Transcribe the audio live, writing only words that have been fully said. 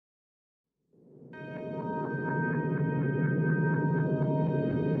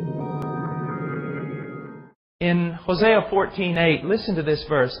In Hosea 14:8, listen to this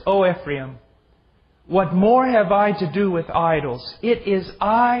verse. O Ephraim, what more have I to do with idols? It is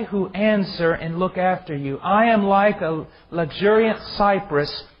I who answer and look after you. I am like a luxuriant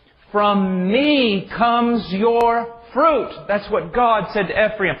cypress. From me comes your fruit. That's what God said to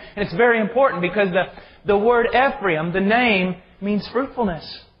Ephraim. And it's very important because the word Ephraim, the name, means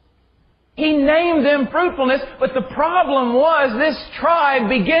fruitfulness. He named them fruitfulness, but the problem was this tribe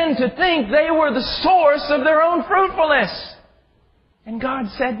began to think they were the source of their own fruitfulness. And God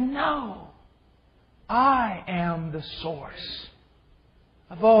said, no. I am the source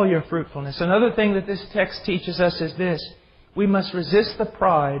of all your fruitfulness. Another thing that this text teaches us is this. We must resist the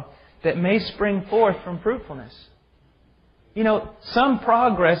pride that may spring forth from fruitfulness. You know, some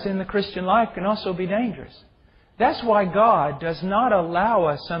progress in the Christian life can also be dangerous. That's why God does not allow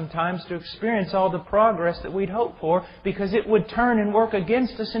us sometimes to experience all the progress that we'd hope for, because it would turn and work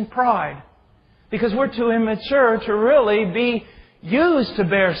against us in pride. Because we're too immature to really be used to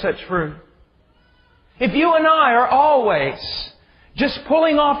bear such fruit. If you and I are always just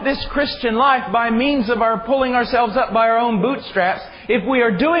pulling off this Christian life by means of our pulling ourselves up by our own bootstraps, if we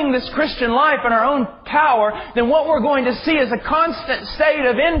are doing this Christian life in our own power, then what we're going to see is a constant state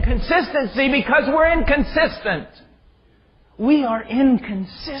of inconsistency because we're inconsistent. We are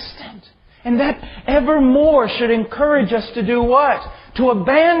inconsistent. And that evermore should encourage us to do what? To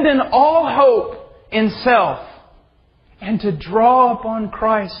abandon all hope in self. And to draw upon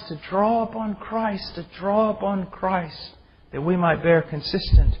Christ, to draw upon Christ, to draw upon Christ, that we might bear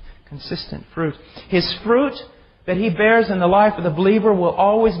consistent fruit. His fruit that He bears in the life of the believer will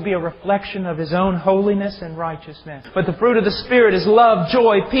always be a reflection of His own holiness and righteousness. But the fruit of the Spirit is love,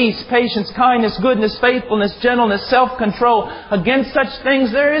 joy, peace, patience, kindness, goodness, faithfulness, gentleness, self-control. Against such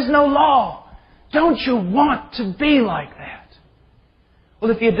things there is no law. Don't you want to be like that? Well,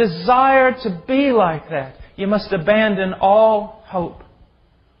 if you desire to be like that, you must abandon all hope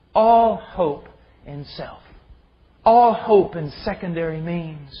in self, all hope in secondary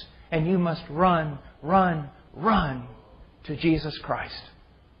means, and you must run to Jesus Christ.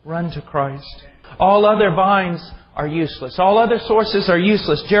 Run to Christ. All other vines are useless. All other sources are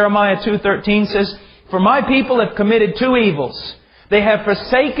useless. Jeremiah 2:13 says, "For my people have committed two evils. They have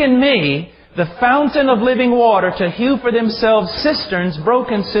forsaken me, the fountain of living water, to hew for themselves cisterns,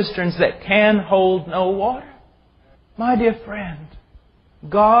 broken cisterns that can hold no water." My dear friend,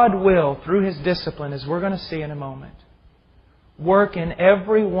 God will, through His discipline, as we're going to see in a moment, work in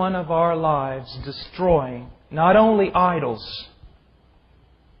every one of our lives, destroying not only idols,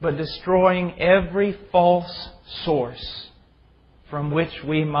 but destroying every false source from which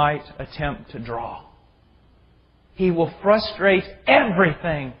we might attempt to draw. He will frustrate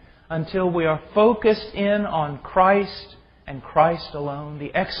everything until we are focused in on Christ and Christ alone.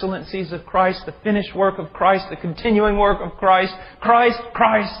 The excellencies of Christ, the finished work of Christ, the continuing work of Christ. Christ,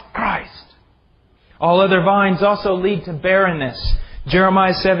 Christ, Christ. All other vines also lead to barrenness.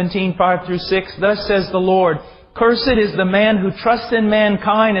 Jeremiah 17:5-6, "Thus says the Lord, cursed is the man who trusts in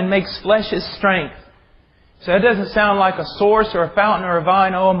mankind and makes flesh his strength." So that doesn't sound like a source or a fountain or a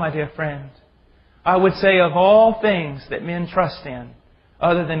vine. Oh, my dear friend, I would say of all things that men trust in,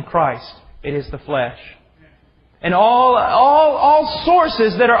 other than Christ, it is the flesh. And all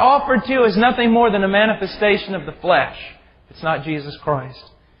sources that are offered to you is nothing more than a manifestation of the flesh. It's not Jesus Christ.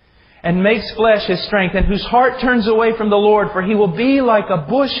 "And makes flesh his strength, and whose heart turns away from the Lord, for he will be like a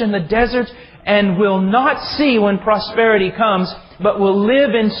bush in the desert, and will not see when prosperity comes, but will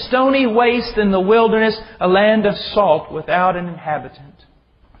live in stony waste in the wilderness, a land of salt without an inhabitant."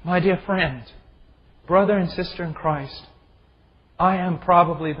 My dear friend, brother and sister in Christ, I am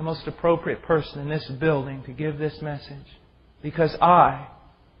probably the most appropriate person in this building to give this message, because I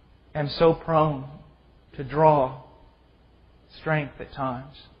am so prone to draw strength at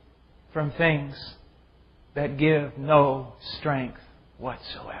times from things that give no strength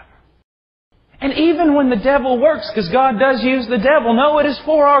whatsoever. And even when the devil works, because God does use the devil, no, it is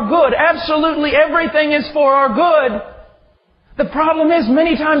for our good. Absolutely everything is for our good. The problem is,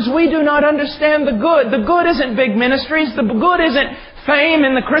 many times we do not understand the good. The good isn't big ministries. The good isn't fame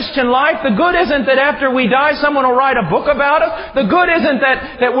in the Christian life. The good isn't that after we die someone will write a book about us. The good isn't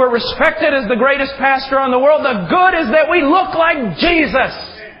that we're respected as the greatest pastor on the world. The good is that we look like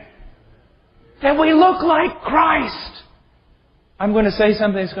Jesus. That we look like Christ. I'm going to say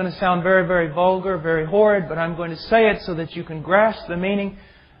something that's going to sound very, very vulgar, very horrid, but I'm going to say it so that you can grasp the meaning.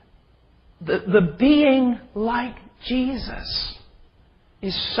 The being like Jesus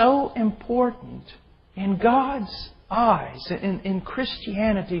is so important in God's eyes, in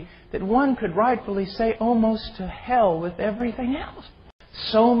Christianity, that one could rightfully say almost to hell with everything else.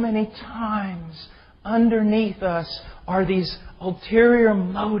 So many times underneath us are these ulterior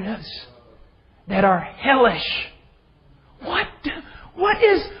motives that are hellish. What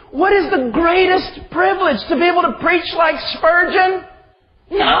is the greatest privilege? To be able to preach like Spurgeon?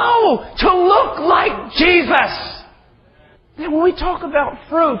 No! To look like Jesus! When we talk about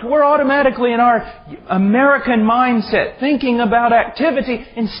fruit, we're automatically in our American mindset thinking about activity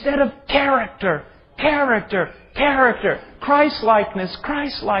instead of character. Character. Character. Christ-likeness.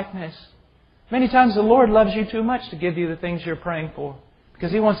 Christ-likeness. Many times the Lord loves you too much to give you the things you're praying for,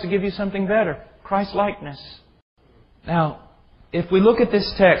 because He wants to give you something better. Christ-likeness. Now, if we look at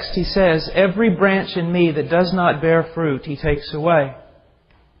this text, He says, every branch in me that does not bear fruit, He takes away.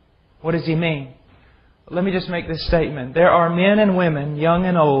 What does He mean? Let me just make this statement. There are men and women, young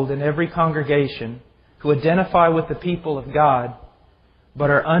and old, in every congregation who identify with the people of God, but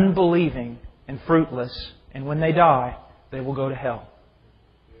are unbelieving and fruitless. And when they die, they will go to hell.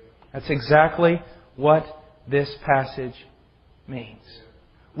 That's exactly what this passage means.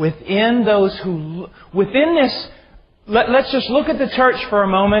 Within this, let's just look at the church for a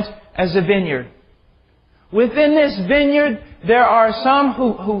moment as a vineyard. Within this vineyard, there are some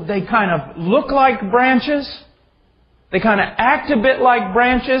who they kind of look like branches. They kind of act a bit like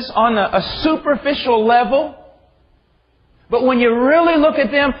branches on a superficial level. But when you really look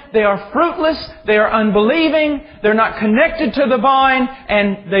at them, they are fruitless, they are unbelieving, they're not connected to the vine,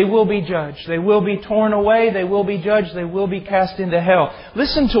 and they will be judged. They will be torn away, they will be judged, they will be cast into hell.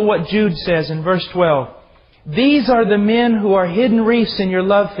 Listen to what Jude says in verse 12. These are the men who are hidden reefs in your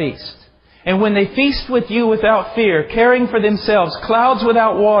love feast. And when they feast with you without fear, caring for themselves, clouds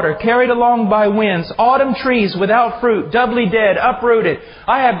without water, carried along by winds, autumn trees without fruit, doubly dead, uprooted.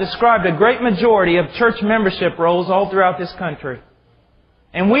 I have described a great majority of church membership rolls all throughout this country.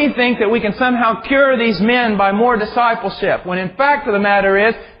 And we think that we can somehow cure these men by more discipleship, when in fact of the matter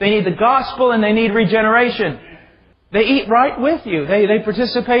is, they need the gospel and they need regeneration. They eat right with you. They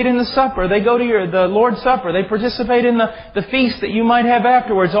participate in the supper. They go to the Lord's Supper. They participate in the feast that you might have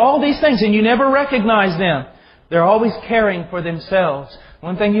afterwards. All these things, and you never recognize them. They're always caring for themselves.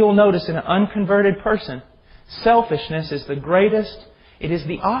 One thing you'll notice in an unconverted person, selfishness is the greatest, it is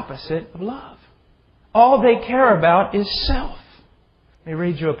the opposite of love. All they care about is self. Let me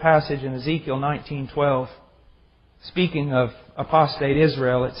read you a passage in Ezekiel 19:12. Speaking of apostate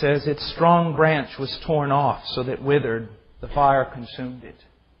Israel, it says, its strong branch was torn off so that withered, the fire consumed it.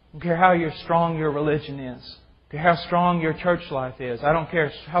 I don't care how strong your religion is. I don't care how strong your church life is. I don't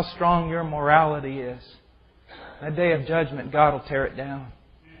care how strong your morality is. That day of judgment, God will tear it down.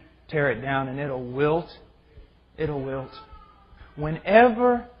 Tear it down and it'll wilt. It'll wilt.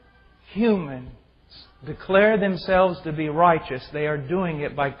 Whenever humans declare themselves to be righteous, they are doing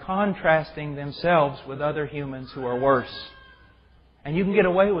it by contrasting themselves with other humans who are worse. And you can get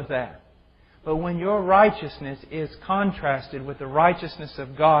away with that. But when your righteousness is contrasted with the righteousness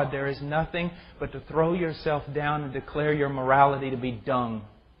of God, there is nothing but to throw yourself down and declare your morality to be dung.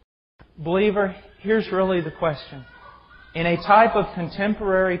 Believer, here's really the question. In a type of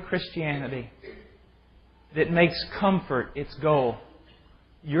contemporary Christianity that makes comfort its goal,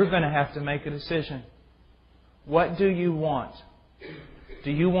 you're going to have to make a decision. What do you want?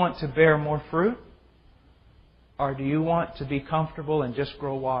 Do you want to bear more fruit? Or do you want to be comfortable and just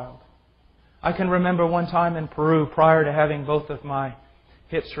grow wild? I can remember one time in Peru, prior to having both of my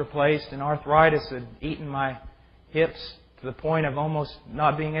hips replaced, and arthritis had eaten my hips to the point of almost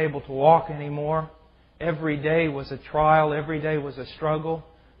not being able to walk anymore. Every day was a trial. Every day was a struggle.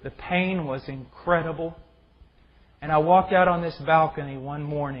 The pain was incredible. And I walked out on this balcony one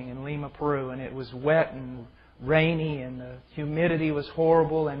morning in Lima, Peru, and it was wet and rainy, and the humidity was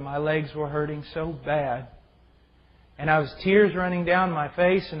horrible, and my legs were hurting so bad. And I was tears running down my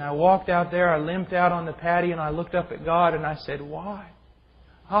face, and I walked out there, I limped out on the patio, and I looked up at God, and I said, why?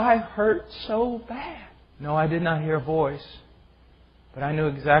 I hurt so bad. No, I did not hear a voice, but I knew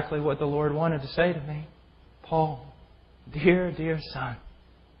exactly what the Lord wanted to say to me. Paul, dear son,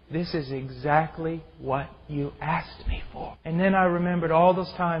 this is exactly what you asked me for. And then I remembered all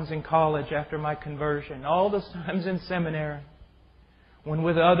those times in college after my conversion, all those times in seminary, when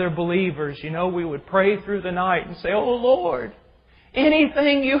with other believers, we would pray through the night and say, oh Lord,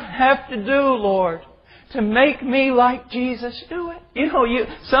 anything you have to do, Lord, to make me like Jesus, do it.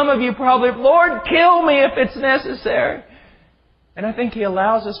 Some of you probably, Lord, kill me if it's necessary. And I think He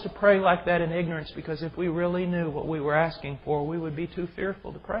allows us to pray like that in ignorance, because if we really knew what we were asking for, we would be too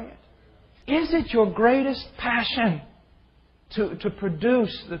fearful to pray it. Is it your greatest passion to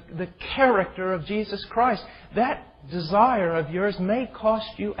produce the character of Jesus Christ? That desire of yours may cost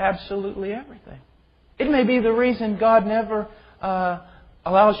you absolutely everything. It may be the reason God never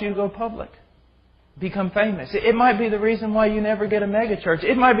allows you to go public. become famous. It might be the reason why you never get a megachurch.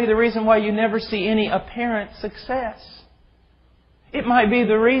 It might be the reason why you never see any apparent success. It might be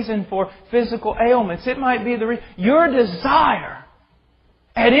the reason for physical ailments. It might be your desire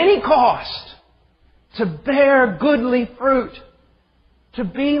at any cost to bear goodly fruit, to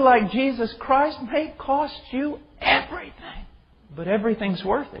be like Jesus Christ, may cost you everything. But everything's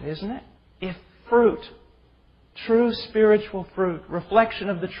worth it, isn't it? If fruit, true spiritual fruit, reflection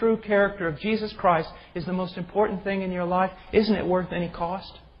of the true character of Jesus Christ is the most important thing in your life, isn't it worth any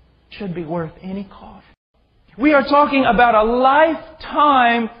cost? It should be worth any cost. We are talking about a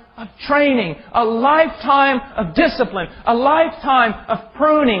lifetime of training, a lifetime of discipline, a lifetime of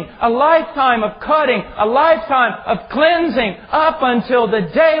pruning, a lifetime of cutting, a lifetime of cleansing, up until the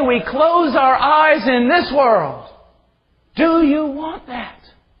day we close our eyes in this world. Do you want that?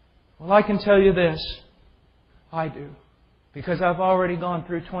 Well, I can tell you this. I do. Because I've already gone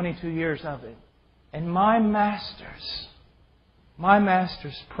through 22 years of it. And my master's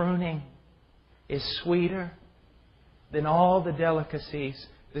pruning is sweeter than all the delicacies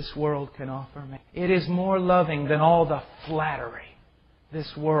this world can offer me. It is more loving than all the flattery this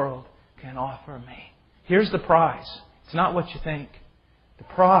world can offer me. Here's the prize. It's not what you think. The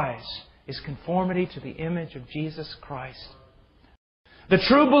prize is conformity to the image of Jesus Christ. The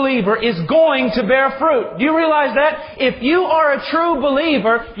true believer is going to bear fruit. Do you realize that? If you are a true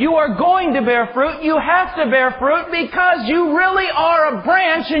believer, you are going to bear fruit. You have to bear fruit because you really are a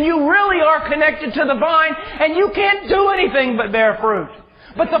branch and you really are connected to the vine and you can't do anything but bear fruit.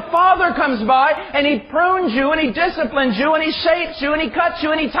 But the Father comes by and He prunes you and He disciplines you and He shapes you and He cuts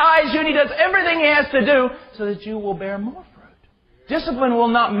you and He ties you and He does everything He has to do so that you will bear more fruit. Discipline will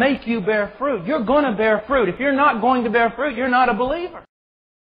not make you bear fruit. You're going to bear fruit. If you're not going to bear fruit, you're not a believer.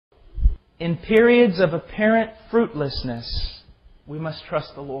 In periods of apparent fruitlessness, we must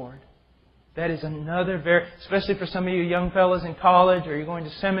trust the Lord. That is another especially for some of you young fellas in college or you're going to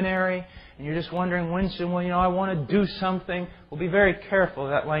seminary and you're just wondering I want to do something. Well, be very careful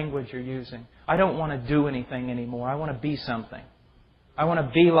of that language you're using. I don't want to do anything anymore. I want to be something. I want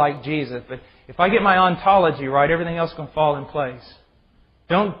to be like Jesus. But if I get my ontology right, everything else can fall in place.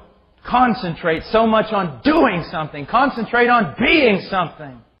 Don't concentrate so much on doing something. Concentrate on being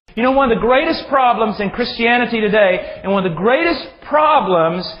something. You know, one of the greatest problems in Christianity today, and one of the greatest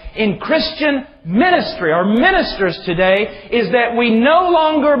problems in Christian ministry, or ministers today, is that we no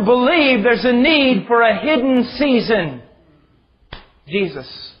longer believe there's a need for a hidden season.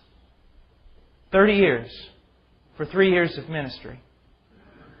 Jesus, 30 years for 3 years of ministry.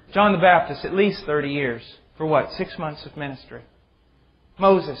 John the Baptist, at least 30 years for what? 6 months of ministry.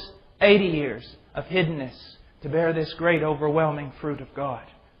 Moses, 80 years of hiddenness to bear this great overwhelming fruit of God.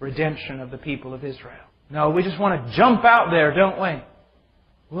 Redemption of the people of Israel. No, we just want to jump out there, don't we?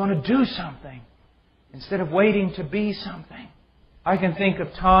 We want to do something instead of waiting to be something. I can think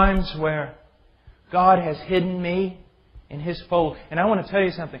of times where God has hidden me in His fold. And I want to tell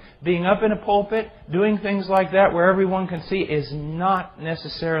you something. Being up in a pulpit, doing things like that where everyone can see is not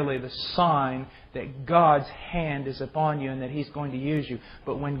necessarily the sign that God's hand is upon you and that He's going to use you.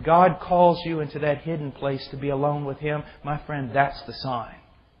 But when God calls you into that hidden place to be alone with Him, my friend, that's the sign.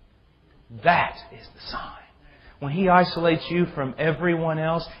 That is the sign. When He isolates you from everyone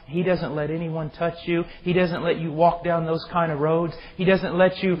else, He doesn't let anyone touch you. He doesn't let you walk down those kind of roads. He doesn't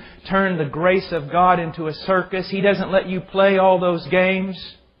let you turn the grace of God into a circus. He doesn't let you play all those games.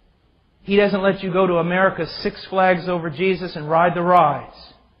 He doesn't let you go to America's Six Flags over Jesus and ride the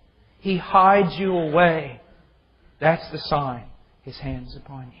rides. He hides you away. That's the sign. His hand's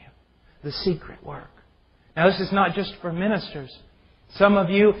upon you. The secret work. Now this is not just for ministers. Some of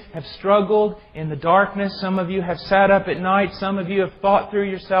you have struggled in the darkness. Some of you have sat up at night. Some of you have fought through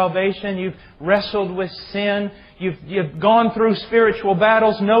your salvation. You've wrestled with sin. You've gone through spiritual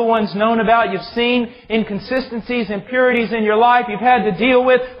battles no one's known about. You've seen inconsistencies, impurities in your life you've had to deal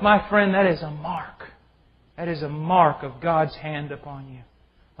with. My friend, that is a mark. That is a mark of God's hand upon you.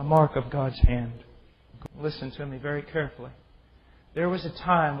 A mark of God's hand. Listen to me very carefully. There was a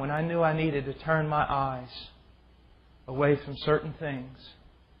time when I knew I needed to turn my eyes away from certain things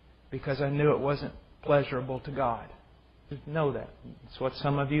because I knew it wasn't pleasurable to God. Just know that. It's what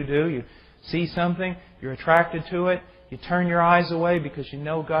some of you do. You see something, you're attracted to it, you turn your eyes away because you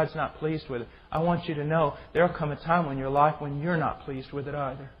know God's not pleased with it. I want you to know there will come a time in your life when you're not pleased with it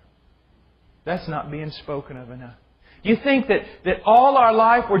either. That's not being spoken of enough. You think that all our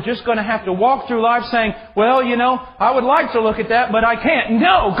life we're just going to have to walk through life saying, well, I would like to look at that, but I can't.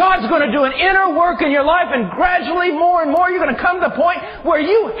 No! God's going to do an inner work in your life and gradually more and more you're going to come to the point where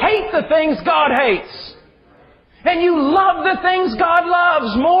you hate the things God hates. And you love the things God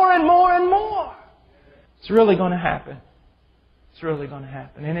loves more and more and more. It's really going to happen. It's really going to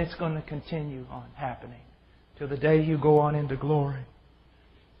happen. And it's going to continue on happening till the day you go on into glory.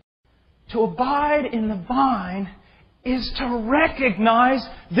 To abide in the vine is to recognize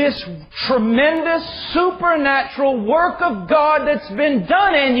this tremendous supernatural work of God that's been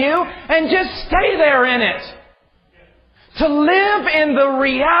done in you and just stay there in it. To live in the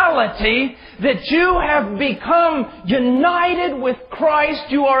reality that you have become united with Christ.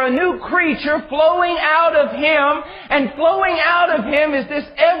 You are a new creature flowing out of Him. And flowing out of Him is this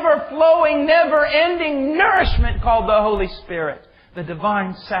ever-flowing, never-ending nourishment called the Holy Spirit. The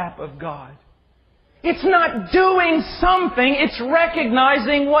divine sap of God. It's not doing something, it's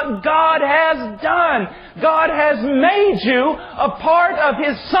recognizing what God has done. God has made you a part of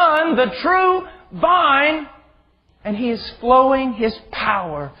His Son, the true vine, and He is flowing His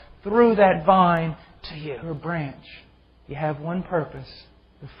power through that vine to you. Your branch. You have one purpose,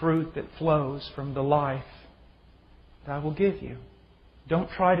 the fruit that flows from the life that I will give you. Don't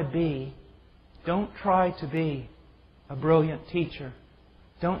try to be a brilliant teacher.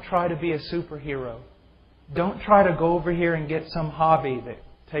 Don't try to be a superhero. Don't try to go over here and get some hobby that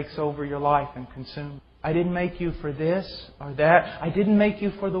takes over your life and consumes. I didn't make you for this or that. I didn't make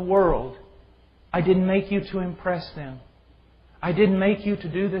you for the world. I didn't make you to impress them. I didn't make you to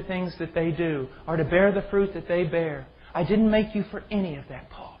do the things that they do or to bear the fruit that they bear. I didn't make you for any of that,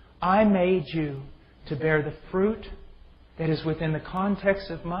 Paul. I made you to bear the fruit that is within the context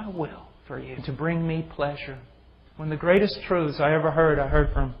of my will for you, to bring me pleasure. One of the greatest truths I ever heard, I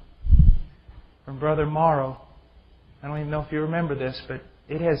heard from Brother Morrow. I don't even know if you remember this, but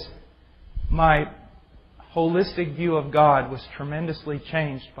my holistic view of God was tremendously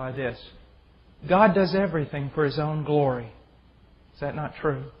changed by this. God does everything for His own glory. Is that not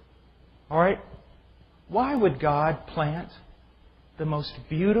true? All right? Why would God plant the most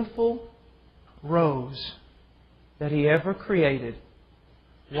beautiful rose that He ever created?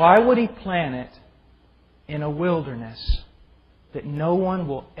 Why would He plant it in a wilderness that no one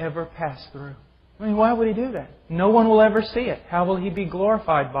will ever pass through? I mean, why would He do that? No one will ever see it. How will He be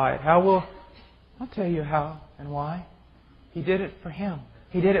glorified by it? I'll tell you how and why. He did it for Him.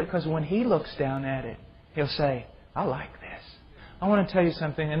 He did it because when He looks down at it, He'll say, I like this. I want to tell you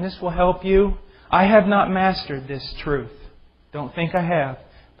something, and this will help you. I have not mastered this truth. Don't think I have.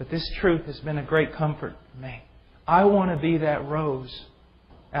 But this truth has been a great comfort for me. I want to be that rose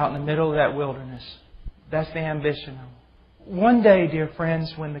out in the middle of that wilderness. That's the ambition. One day, dear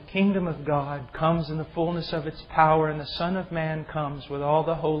friends, when the kingdom of God comes in the fullness of its power and the Son of Man comes with all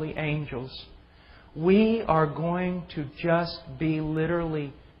the holy angels, we are going to just be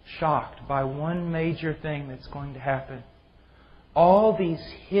literally shocked by one major thing that's going to happen. All these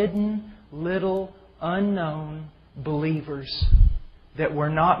hidden, little, unknown believers that were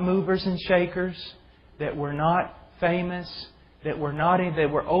not movers and shakers, that were not famous, that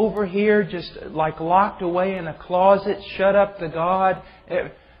were over here just like locked away in a closet, shut up to God.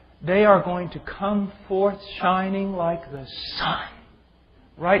 They are going to come forth shining like the sun.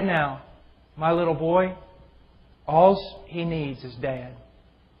 Right now, my little boy, all he needs is Dad.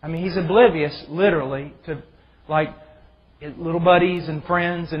 I mean, he's oblivious, literally, to like little buddies and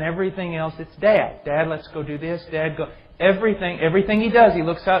friends and everything else. It's Dad. Dad, let's go do this. Dad, go. Everything he does, he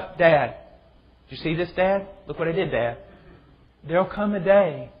looks up, Dad. Did you see this, Dad? Look what I did, Dad. There'll come a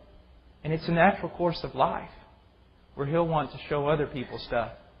day, and it's a natural course of life, where he'll want to show other people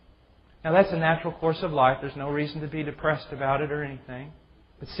stuff. Now, that's a natural course of life. There's no reason to be depressed about it or anything.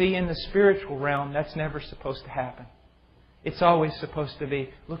 But see, in the spiritual realm, that's never supposed to happen. It's always supposed to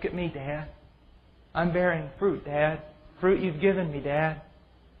be, look at me, Dad. I'm bearing fruit, Dad. Fruit you've given me, Dad.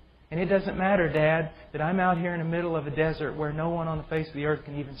 And it doesn't matter, Dad, that I'm out here in the middle of a desert where no one on the face of the earth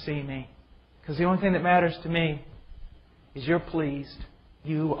can even see me. Because the only thing that matters to me is you're pleased.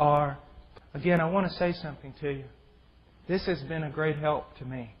 You are. Again, I want to say something to you. This has been a great help to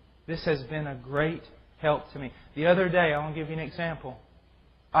me. This has been a great help to me. The other day, I want to give you an example.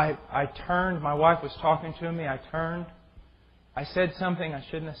 I turned, my wife was talking to me, I turned. I said something I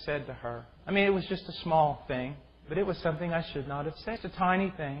shouldn't have said to her. I mean, it was just a small thing, but it was something I should not have said. It's a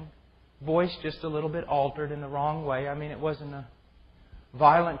tiny thing. Voice just a little bit altered in the wrong way. I mean, it wasn't a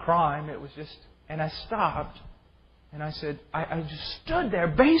violent crime. It was just... And I stopped. And I said, I just stood there.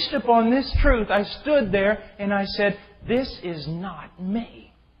 Based upon this truth, I stood there and I said, this is not me.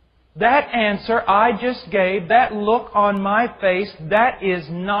 That answer I just gave, that look on my face, that is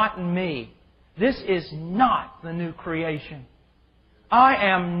not me. This is not the new creation. I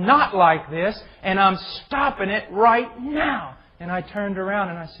am not like this, and I'm stopping it right now. And I turned around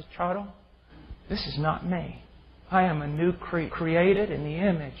and I said, Charles, this is not me. I am a new created in the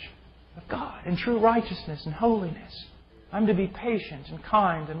image of God in true righteousness and holiness. I'm to be patient and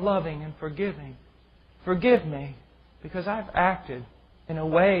kind and loving and forgiving. Forgive me because I've acted in a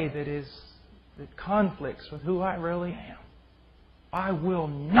way that conflicts with who I really am. I will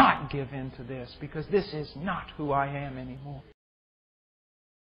not give in to this because this is not who I am anymore.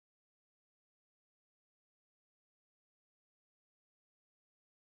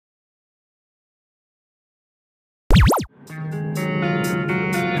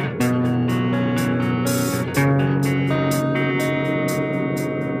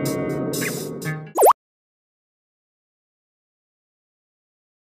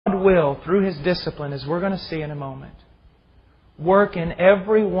 God will, through His discipline, as we're going to see in a moment, work in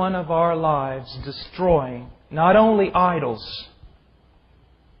every one of our lives, destroying not only idols,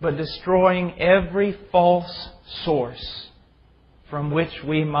 but destroying every false source from which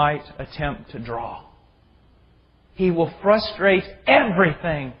we might attempt to draw. He will frustrate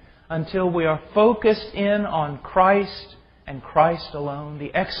everything until we are focused in on Christ and Christ alone.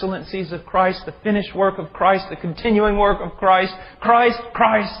 The excellencies of Christ, the finished work of Christ, the continuing work of Christ. Christ,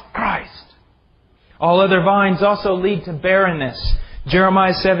 Christ, Christ. All other vines also lead to barrenness.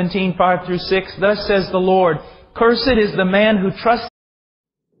 Jeremiah 17:5-6. Thus says the Lord, cursed is the man who trusts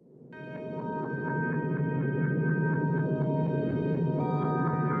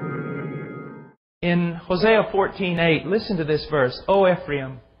in Hosea 14:8. Listen to this verse. O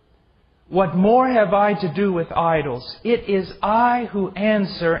Ephraim, what more have I to do with idols? It is I who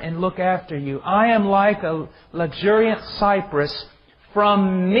answer and look after you. I am like a luxuriant cypress.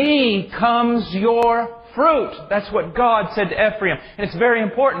 From me comes your fruit. That's what God said to Ephraim. And it's very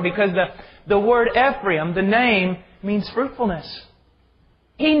important because the word Ephraim, the name, means fruitfulness.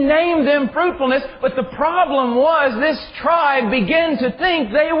 He named them fruitfulness, but the problem was this tribe began to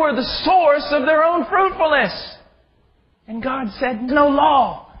think they were the source of their own fruitfulness. And God said, no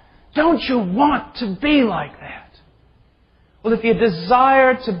law. Don't you want to be like that? Well, if you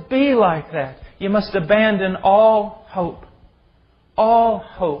desire to be like that, you must abandon all hope. All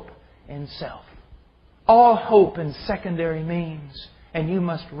hope in self. All hope in secondary means. And you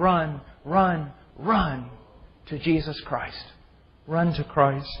must run to Jesus Christ. Run to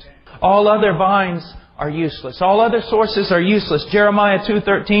Christ. All other vines are useless. All other sources are useless. Jeremiah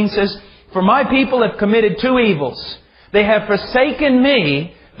 2:13 says, for my people have committed two evils. They have forsaken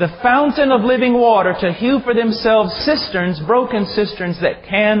me, the fountain of living water, to hew for themselves cisterns, broken cisterns that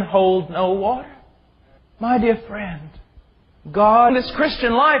can hold no water. My dear friend, God, in this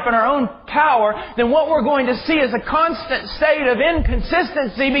Christian life in our own power, then what we're going to see is a constant state of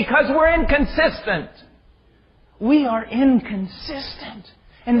inconsistency because we're inconsistent. We are inconsistent.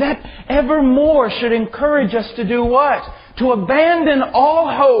 And that evermore should encourage us to do what? To abandon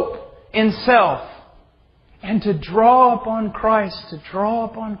all hope in self and to draw upon Christ, to draw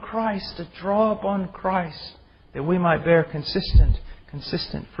upon Christ, to draw upon Christ, that we might bear consistent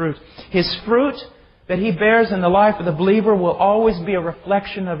fruit. His fruit that He bears in the life of the believer will always be a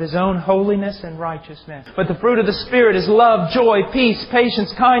reflection of His own holiness and righteousness. But the fruit of the Spirit is love, joy, peace,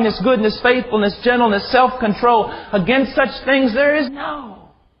 patience, kindness, goodness, faithfulness, gentleness, self-control. Against such things there is no.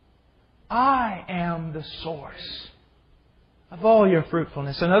 I am the source of all your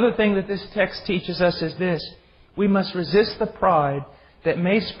fruitfulness. Another thing that this text teaches us is this. We must resist the pride that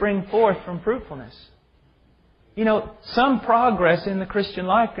may spring forth from fruitfulness. You know, some progress in the Christian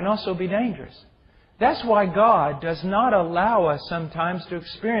life can also be dangerous. That's why God does not allow us sometimes to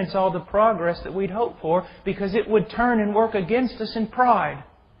experience all the progress that we'd hope for, because it would turn and work against us in pride.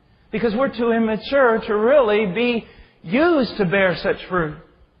 Because we're too immature to really be used to bear such fruit.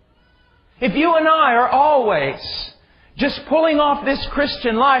 If you and I are always just pulling off this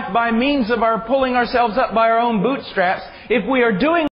Christian life by means of our pulling ourselves up by our own bootstraps, if we are doing